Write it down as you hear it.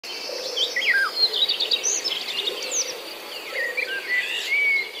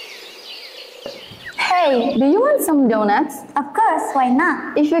Hey, do you want some donuts? Of course, why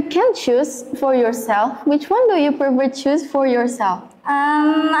not? If you can choose for yourself, which one do you prefer choose for yourself?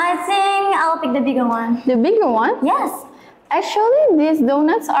 I think I'll pick the bigger one. The bigger one? Yes. Actually, these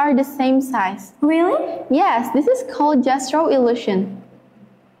donuts are the same size. Really? Yes, this is called gesture illusion.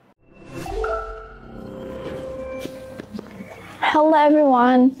 Hello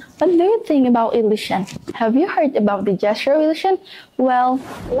everyone, what do you think about illusion? Have you heard about the gesture illusion? Well,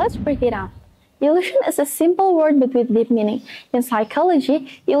 let's break it down. Illusion is a simple word but with deep meaning. In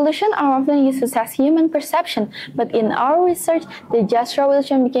psychology, illusions are often used to assess human perception, but in our research, the gesture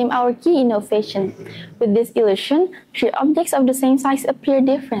illusion became our key innovation. With this illusion, three objects of the same size appear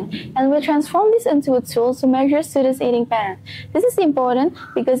different, and we transform this into a tool to measure students' eating pattern. This is important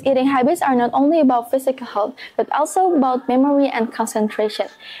because eating habits are not only about physical health, but also about memory and concentration.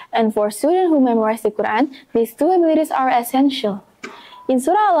 And for students who memorize the Quran, these two abilities are essential. In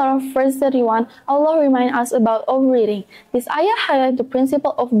Surah Al-Araf, verse 31, Allah reminds us about overeating. This ayah highlights the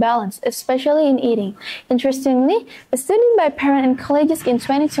principle of balance, especially in eating. Interestingly, a study by parents and colleges in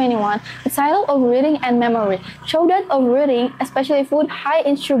 2021, entitled Overeating and Memory, showed that overeating, especially food high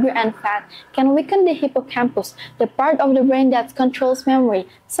in sugar and fat, can weaken the hippocampus, the part of the brain that controls memory.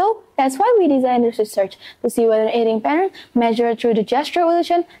 So, that's why we designed this research, to see whether eating patterns measured through the gesture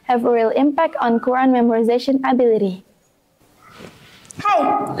illusion have a real impact on Quran memorization ability.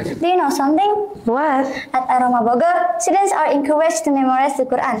 Hey, do you know something? What? At Rohmah Bogor, students are encouraged to memorize the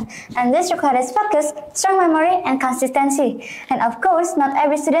Quran, and this requires focus, strong memory, and consistency. And of course, not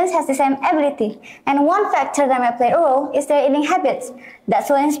every student has the same ability. And one factor that may play a role is their eating habits. That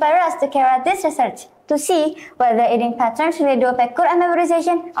will inspire us to carry out this research, to see whether eating patterns really do affect Quran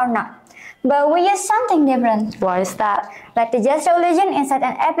memorization or not. But we use something different. What is that? Like the gesture illusion inside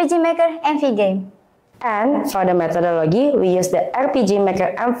an RPG Maker INV game. And for the methodology, we use the RPG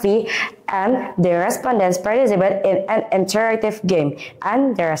Maker INV, and the respondents participate in an interactive game.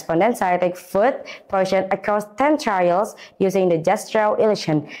 And the respondents take food portion across 10 trials using the gesture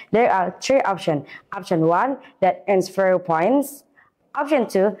illusion. There are three options. Option 1, that earns 0 points. Option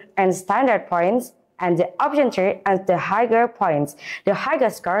 2, earns standard points. And the option 3 earns the higher points. The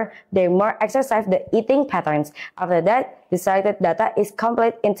higher score, they more exercise the eating patterns. After that, the selected data is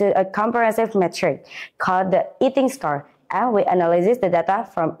complete into a comprehensive metric called the eating score, and we analyze the data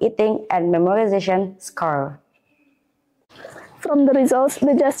from eating and memorization score. From the results,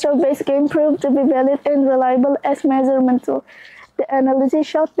 the gesture-based game proved to be valid and reliable as measurement tool. The analysis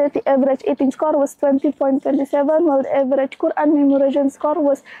showed that the average eating score was 20.27, while the average Quran memorization score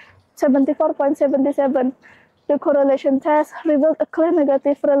was 74.77. The correlation test revealed a clear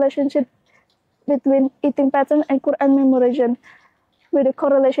negative relationship between eating pattern and Quran memorization, with a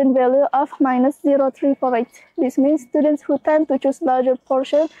correlation value of -0.348. This means students who tend to choose larger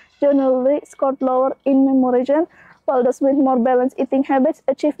portions generally scored lower in memorization, while those with more balanced eating habits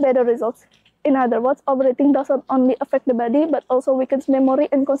achieve better results. In other words, overeating doesn't only affect the body, but also weakens memory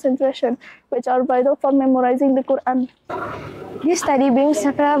and concentration, which are vital for memorizing the Quran. This study brings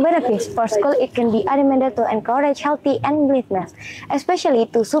several benefits. For school, it can be recommended to encourage healthy and mindfulness, especially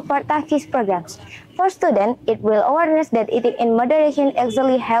to support TAFIS programs. For students, it will awareness that eating in moderation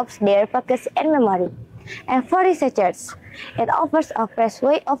actually helps their focus and memory. And for researchers, it offers a fresh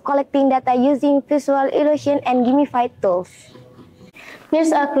way of collecting data using visual illusion and gamified tools.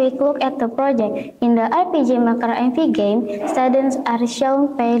 Here's a quick look at the project. In the RPG Maker INV game, students are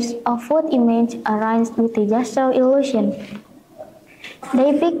shown pairs of food images arranged with the gesture illusion.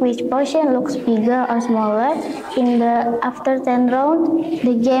 They pick which portion looks bigger or smaller. After 10 rounds,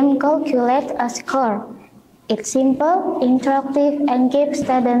 the game calculates a score. It's simple, interactive, and keeps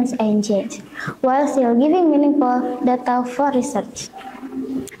students engaged, while still giving meaningful data for research.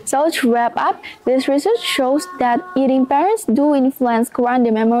 So to wrap up, this research shows that eating patterns do influence Quran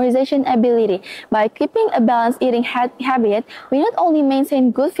memorization ability. By keeping a balanced eating habit, we not only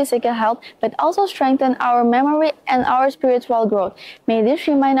maintain good physical health, but also strengthen our memory and our spiritual growth. May this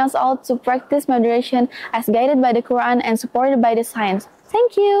remind us all to practice moderation as guided by the Quran and supported by the science.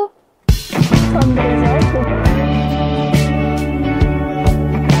 Thank you! From the results,